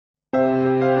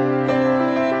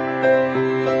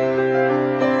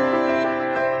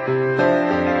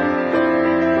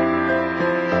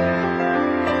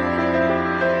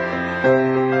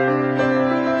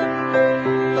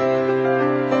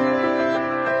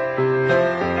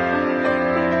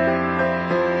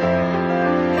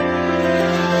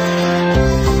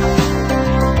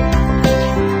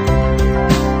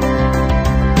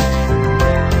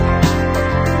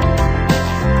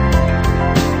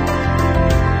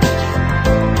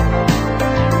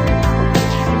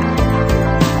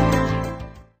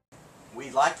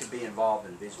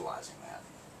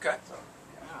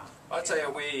tell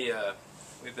you,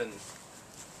 we've been,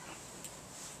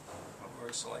 we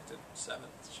were selected 7th.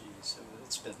 Jeez,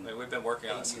 it's been. I mean, we've been working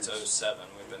on it since years. '07.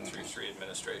 We've been through 3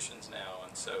 administrations now,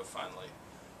 and so finally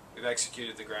we've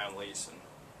executed the ground lease, and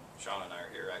Shon and I are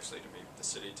here actually to meet with the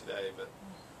city today, but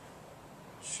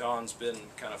Shon's been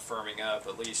kind of firming up.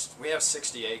 At least we have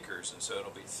 60 acres, and so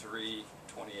it'll be 3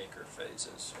 20-acre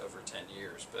phases over 10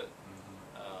 years, but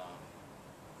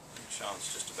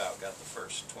Shon's just about got the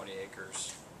first 20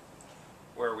 acres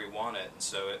where we want it, and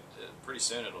so pretty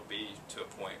soon it'll be to a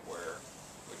point where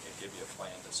we can give you a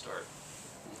plan to start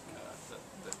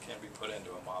that can be put into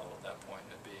a model at that point.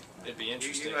 It'd be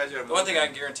interesting. The one thing I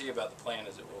can guarantee you about the plan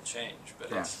is it will change,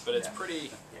 but it's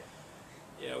pretty.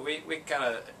 You know, we kind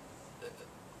of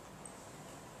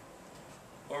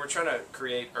when we're trying to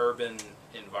create urban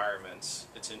environments,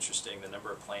 it's interesting the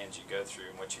number of plans you go through,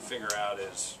 and what you figure out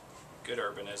is good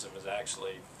urbanism is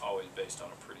actually always based on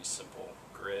a pretty simple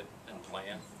grid and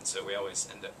plan, and so we always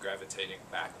end up gravitating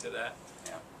back to that.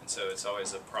 Yeah. And so it's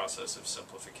always a process of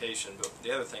simplification. But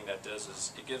the other thing that does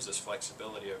is it gives us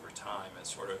flexibility over time, and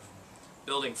sort of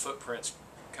building footprints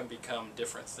can become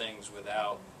different things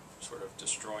without sort of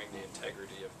destroying the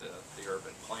integrity of the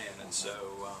urban plan. And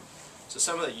so so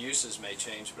some of the uses may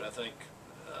change, but I think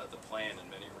the plan in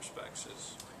many respects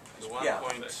is the one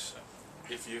point. So.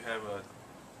 If you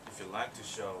like to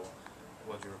show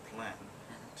what your plan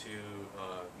to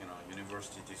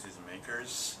university decision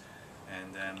makers,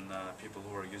 and then people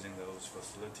who are using those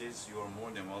facilities, you are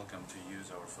more than welcome to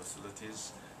use our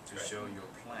facilities to show your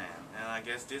plan. And I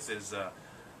guess this is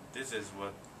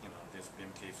what this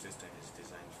BIM cave system is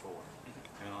designed for.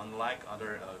 Unlike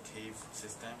other cave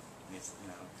system,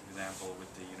 for example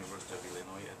with the University of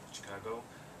Illinois at Chicago,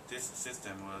 this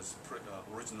system was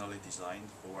originally designed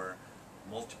for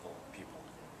multiple people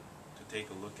to take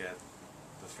a look at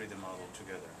the 3D model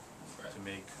together to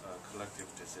make a collective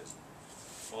decision.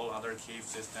 All other cave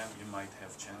system you might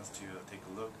have chance to take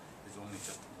a look is only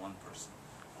just one person.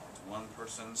 It's one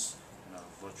person's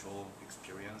virtual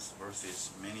experience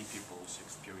versus many people's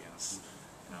experience,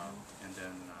 and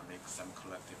then make some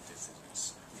collective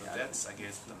decisions. So that's, I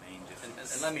guess, the main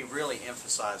difference. And let me really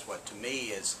emphasize what to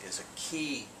me is a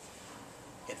key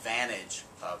advantage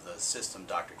of the system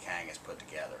Dr. Kang has put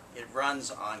together. It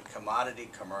runs on commodity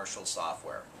commercial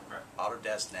software.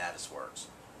 Autodesk Navisworks.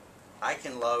 I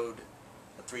can load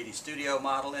a 3D Studio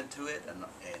model into it, an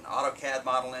AutoCAD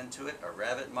model into it, a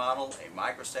Revit model, a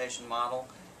MicroStation model.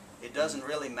 It doesn't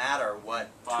really matter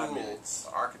what tool the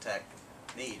architect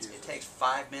needs. It takes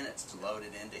 5 minutes to load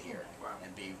it into here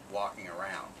and be walking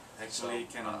around. Actually, you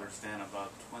can understand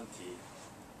about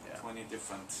 20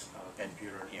 different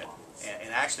computer models.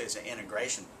 And actually it's an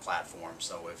integration platform,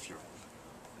 so if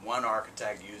one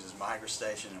architect uses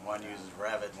MicroStation and one uses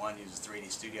Revit and one uses 3D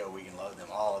Studio, we can load them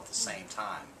all at the same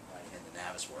time in the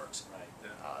Navisworks.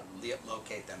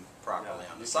 Locate them properly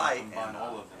on the site and combine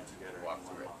all of them together. Walk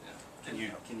through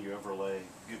it. Can you overlay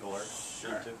Google Earth?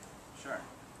 Sure.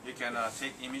 You can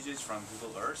take images from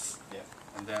Google Earth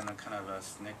and then kind of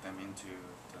snake them into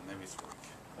the Navisworks.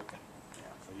 Okay.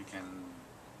 So you can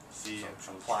see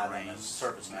apply them as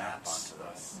surface map onto the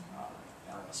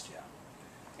list.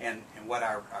 And what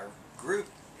our group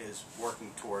is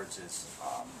working towards is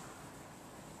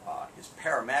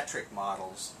parametric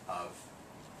models of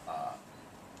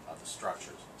the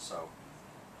structures. So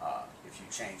if you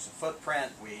change the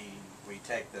footprint, we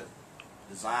take the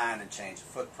design and change the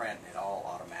footprint, and it all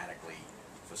automatically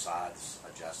facades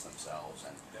adjust themselves.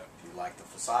 And if you like the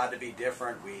facade to be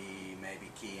different, we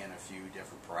maybe key in a few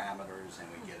different parameters and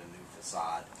we get a new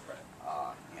facade.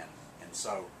 And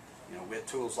so with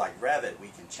tools like Revit, we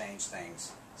can change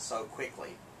things so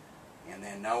quickly, and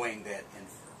then knowing that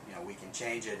we can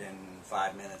change it in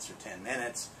 5 minutes or 10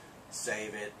 minutes,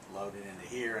 save it, load it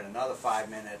into here in another 5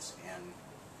 minutes, and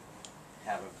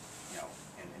have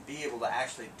and be able to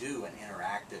actually do an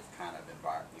interactive kind of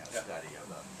environment, study of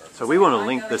the. So we want to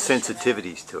link the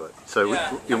sensitivities to it. So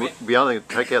we be able to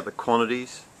take out the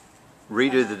quantities,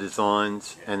 redo the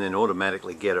designs, and then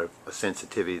automatically get a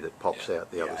sensitivity that pops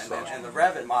out the other side. And the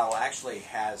Revit model actually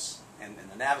has, and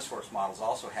the Navisworks models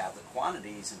also have the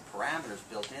quantities and parameters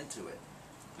built into it.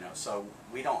 So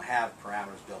we don't have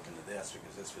parameters built into this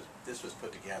because this was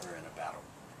put together in about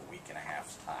a week and a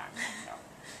half's time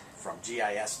from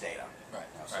GIS data.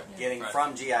 So getting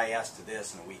from GIS to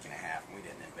this in a week and a half, we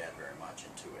didn't embed very much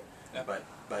into it.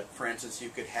 But for instance, you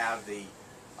could have the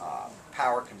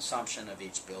power consumption of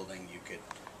each building. You could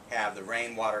have the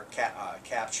rainwater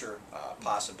capture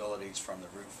possibilities from the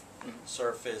roof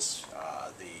surface,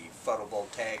 the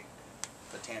photovoltaic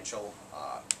potential,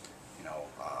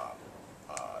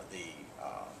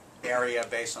 the area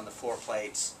based on the floor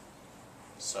plates.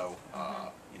 So,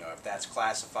 you know, if that's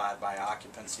classified by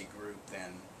occupancy group,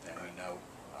 then we know,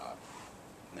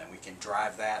 then we can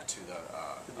drive that to the.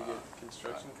 Did you get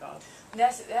construction costs?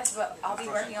 That's what I'll be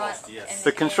working on. Cost, yes. in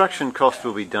The construction cost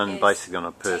will be done is basically on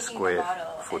a per taking the square model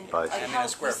foot and, basis. like I mean, how a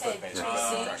square you foot said basis pretty on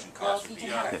soon, construction well, cost if you would can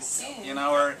be have higher. it soon, In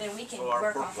our, then we can for our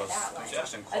work off of purpose, that one.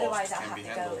 construction Otherwise, cost I'll can have be to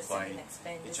go handled with by something that's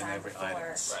been each and designed every before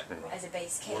items. Right. as a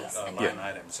base case, and Line then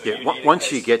items. So Yeah. you need a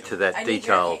Once you case get to to do that I need your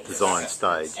detailed case. design Yeah.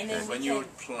 stage, and then When we you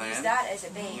can plan, use that as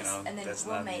a base, you know, and then that's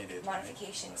we'll not make needed,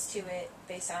 modifications to it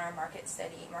based on our market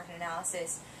study, market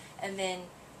analysis, and then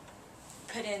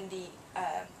put in the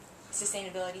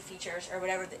sustainability features or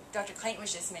whatever that Dr. Clayton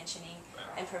was just mentioning,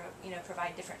 and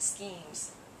provide different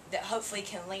schemes that hopefully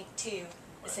can link to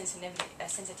a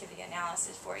sensitivity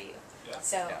analysis for you. Yeah.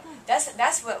 So Yeah.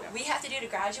 that's what we have to do to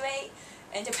graduate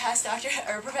and to pass Dr.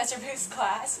 or Professor Booth's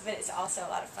class, but it's also a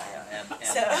lot of fun. Yeah,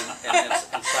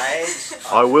 and Saeed's,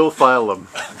 I will fail them.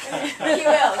 He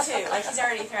will too. Like he's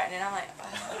already threatening. I'm like,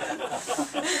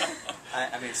 oh.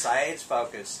 I mean, Saeed's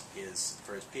focus is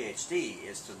for his PhD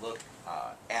is to look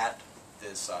at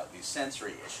these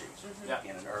sensory issues Yeah.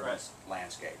 in an urban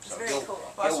landscape. It's So very he'll, cool.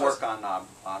 he'll work on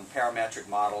parametric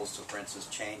models to, for instance,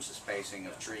 change the spacing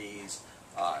of trees,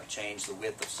 change the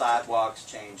width of sidewalks,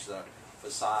 change the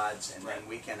facades, and then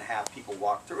we can have people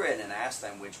walk through it and ask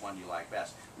them which one do you like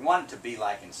best. We want it to be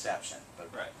like Inception, but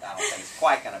I don't think it's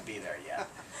quite going to be there yet.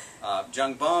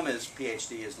 Jung Boom, his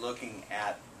PhD, is looking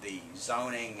at the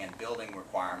zoning and building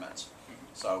requirements.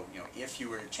 So, you know, if you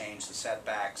were to change the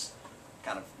setbacks,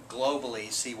 kind of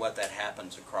globally see what that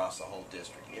happens across the whole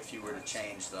district. If you were to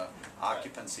change the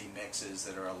occupancy mixes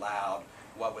that are allowed,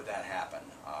 what would that happen?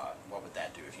 What would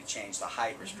that do? If you change the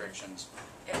height restrictions,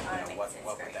 It automates what it. It's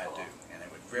would very that cool. do? And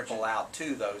it would ripple out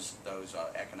to those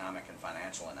economic and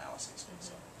financial analyses.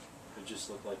 So, It just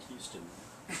looked like Houston.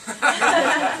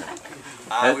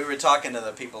 we were talking to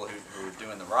the people who were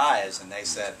doing the rise, and they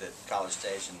said that College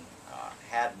Station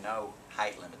had no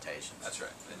height limitations. That's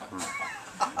right.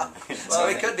 So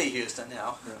it could be Houston, you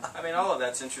know. I mean, all of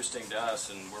that's interesting to us,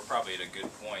 and we're probably at a good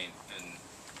point. And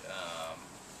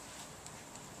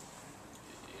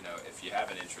you know, if you have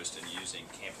an interest in using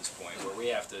Campus Pointe, where we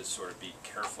have to sort of be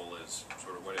careful as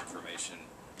sort of what information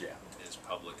is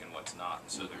public and what's not.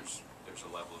 And so there's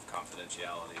a level of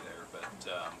confidentiality there. But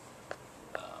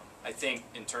I think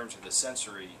in terms of the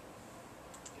sensory,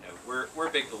 you know, we're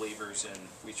big believers in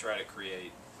we try to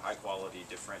create high quality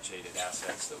differentiated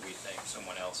assets that we think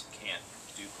someone else can't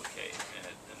duplicate. And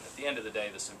at the end of the day,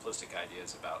 the simplistic idea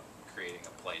is about creating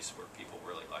a place where people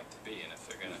really like to be. And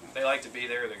if they like to be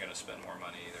there, they're going to spend more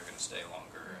money, they're going to stay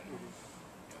longer, and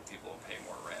you know, people will pay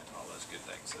more rent, all those good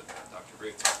things that Dr.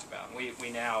 Ruth talked about. And we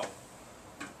now,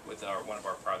 with one of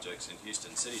our projects in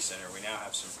Houston City Center, we now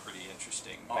have some pretty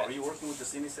interesting. Are you working with the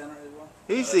City Center as well?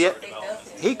 He's That's the our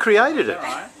development. he created it,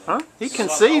 Alright. huh? He So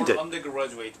conceived our it.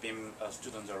 undergraduate BIM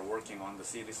students are working on the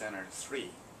City Center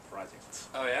 3 project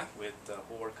Oh yeah. with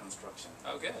Howard Construction.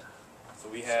 Oh good. So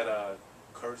we had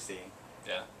Kirsty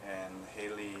Yeah. and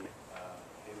Haley.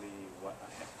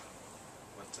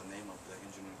 What's the name of the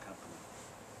engineering company?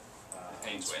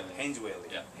 Haynes-Whaley.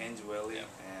 Yeah. Haynes-Whaley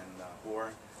Yeah. and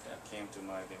Howard Yeah. came to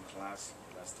my BIM class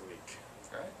last week.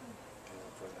 Right. Gave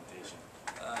a presentation.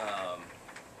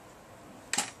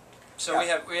 So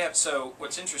we have. So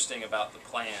what's interesting about the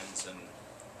plans, and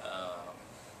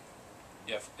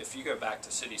if you go back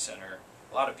to City Center,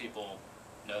 a lot of people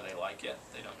know they like it.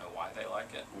 They don't know why they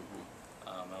like it.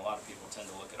 And a lot of people tend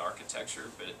to look at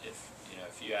architecture, but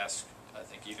if you ask, I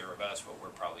think either of us, what we're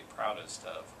probably proudest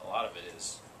of, a lot of it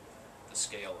is the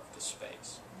scale of the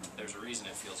space. There's a reason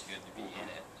it feels good to be in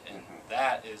it, and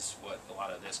that is what a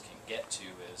lot of this can get to.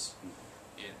 Is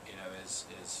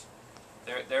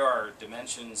there are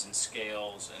dimensions and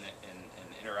scales and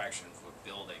interactions with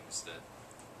buildings that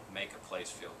make a place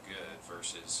feel good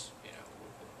versus,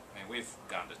 I mean, we've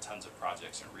gone to tons of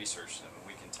projects and researched them, and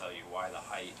we can tell you why the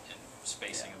height and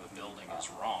spacing of a building is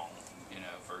wrong,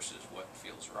 versus what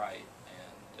feels right.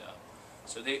 And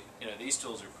so these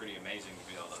tools are pretty amazing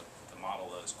to be able to model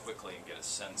those quickly and get a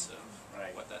sense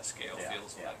of what that scale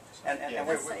feels like. So. And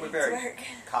we're very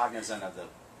cognizant of the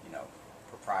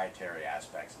proprietary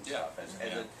aspects and stuff. As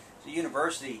a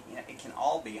university, it can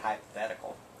all be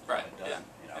hypothetical. Right. It doesn't.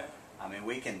 I mean,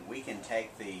 we can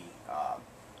take the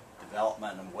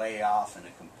development and way off in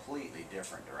a completely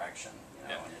different direction.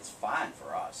 And it's fine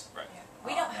for us. Right.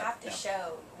 We don't have to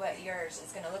show what yours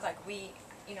is going to look like. We,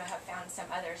 have found some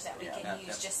others that we can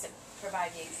use just to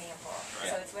provide the example.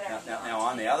 So it's whatever you want. Now,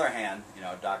 on the other hand,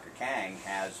 Dr. Kang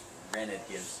has rented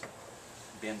his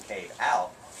BIM cave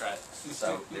out. Right.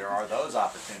 So there are those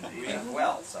opportunities as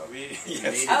well. So if you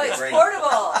needed Oh, to it's bring,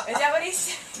 portable. Is that what he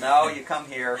said? no, you come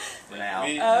here for now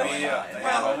We- Oh, we, and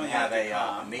well, have a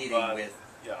come, meeting but, with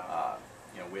yeah.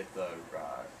 with the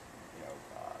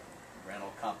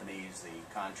rental companies,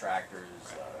 the contractors,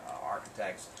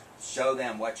 architects. Show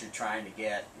them what you're trying to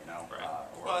get. Right.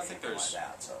 Or Well, I think anything there's- like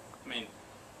that. So. I mean,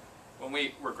 when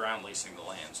we were ground leasing the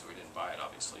land, so we didn't buy it,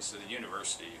 obviously. So the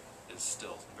university is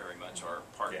still very much our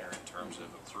partner in terms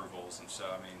of approvals, and so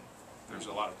I mean, there's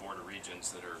a lot of border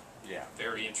regions that are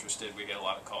very interested. We get a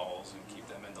lot of calls and keep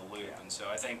them in the loop, and so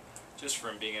I think just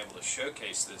from being able to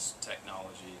showcase this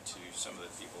technology to some of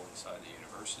the people inside the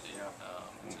university,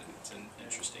 it's an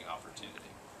interesting opportunity.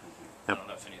 I don't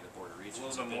know if any of the border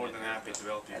regions. We're more than happy to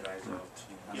help you guys out.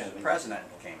 I mean, the president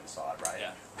came and saw it, right?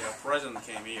 Yeah. The president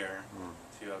came here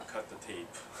to cut the tape.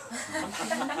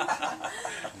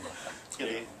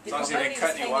 What was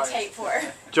paying the tape for?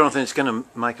 Jonathan, it's going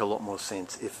to make a lot more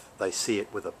sense if they see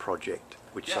it with a project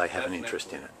which they have an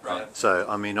interest in it. Right. So,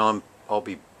 I mean, I'll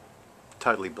be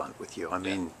totally blunt with you. I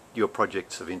mean, your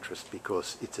project's of interest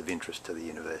because it's of interest to the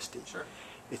university. Sure.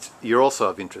 You're also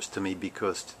of interest to me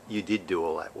because you did do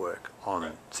all that work on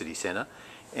Right. City Centre,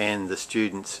 and the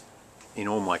students in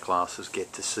all my classes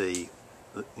get to see,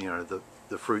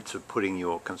 the fruits of putting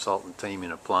your consultant team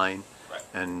in a plane Right.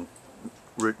 and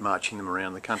route marching them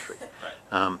around the country.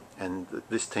 Right. And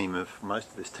most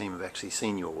of this team have actually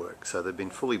seen your work, so they've been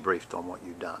fully briefed on what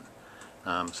you've done.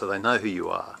 So they know who you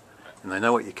are, and they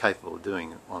know what you're capable of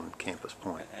doing on Campus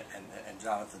Pointe. And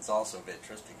Jonathan's also of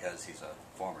interest because he's a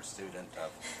former student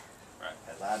of,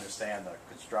 as I understand, the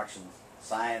construction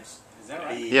science, Is that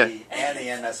right? PE, and the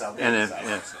MSLB. And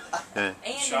so. And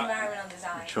Shon- environmental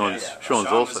design. Sean's Sean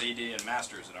also. was ED and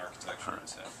Masters in architecture, and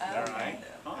so. Oh, okay.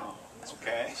 Oh,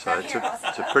 okay. So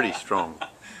it's a pretty strong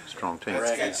team.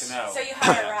 That's good to know. So you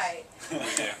hired right.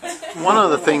 One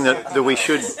other thing that we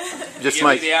should just Give me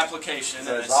make. the application,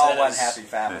 So and it's it all one says, happy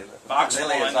family. box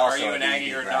Lilia is one, are also you an a Aggie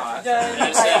DD or graduate. not? And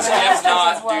it says, if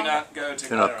not, do not go to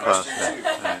Do not question pass, 2.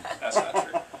 yeah. That's not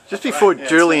true. Just before yeah,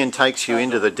 Julian takes you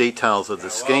into the details of the Yeah,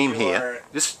 scheme while here,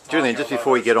 you're Julian, just talking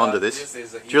before we about get our onto stuff, this,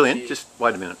 this is a Julian, ED. just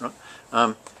wait a minute,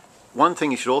 right? One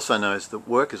thing you should also know is that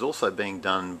work is also being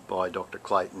done by Dr.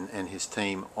 Clayton and his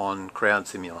team on crowd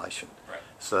simulation. Right.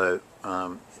 So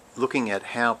looking at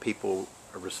how people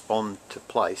respond to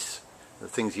place, the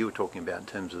things you were talking about in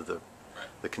terms of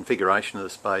the configuration of the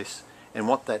space, and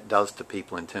what that does to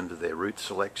people in terms of their route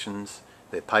selections,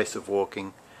 their pace of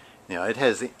walking. Now, it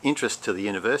has interest to the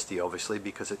university, obviously,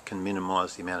 because it can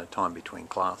minimise the amount of time between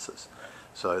classes.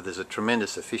 So there's a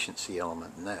tremendous efficiency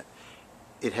element in that.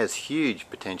 It has huge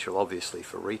potential, obviously,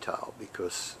 for retail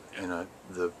because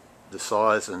the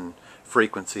size and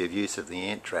frequency of use of the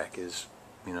ant track is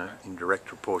in direct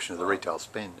proportion to the retail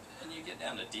spend. And you get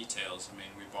down to details. I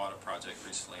mean, we bought a project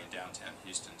recently in downtown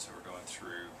Houston, so we're going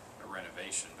through a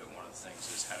renovation. But one of the things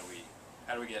is how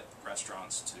do we get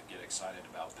restaurants to get excited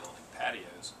about building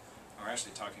patios? And we're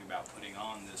actually talking about putting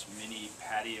on this mini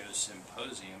patio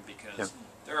symposium because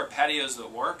there are patios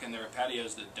that work and there are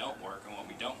patios that don't work. And what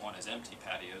we don't want is empty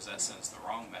patios. That sends the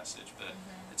wrong message. But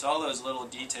it's all those little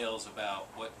details about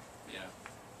what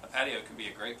a patio can be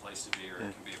a great place to be, or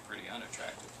it can be a pretty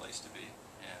unattractive place to be.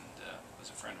 And as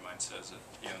a friend of mine says, that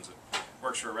he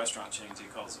works for a restaurant chain, he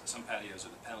calls it, some patios are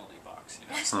the penalty box.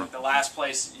 It's like the last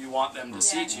place you want them to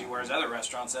seat you, whereas other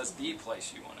restaurants, that's the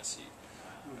place you want to seat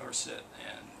or sit.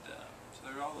 And so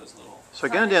there are all those little. So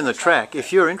going down the track,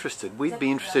 if you're interested, we'd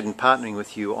be interested in partnering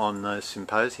with you on those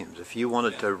symposiums. If you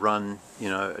wanted to run,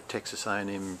 a Texas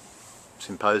A&M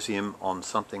symposium on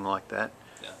something like that,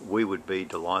 we would be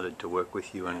delighted to work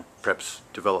with you and perhaps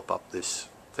develop up this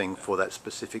thing for that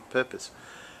specific purpose.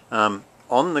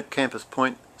 On the Campus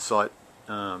Pointe site,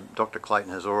 Dr.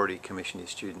 Clayton has already commissioned his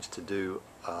students to do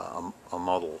a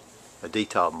model, a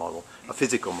detailed model, a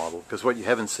physical model, because what you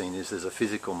haven't seen is there's a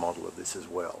physical model of this as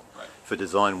well. Right. For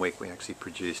Design Week, we actually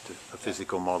produced a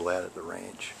physical model out at the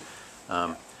ranch.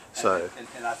 And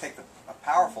I think a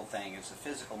powerful thing is the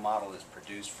physical model is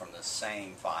produced from the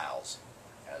same files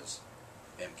as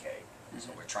MK. So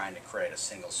we're trying to create a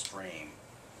single stream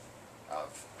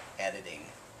of editing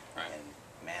and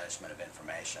management of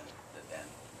information that then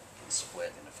can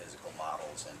split into physical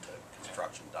models, into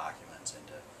construction documents,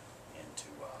 into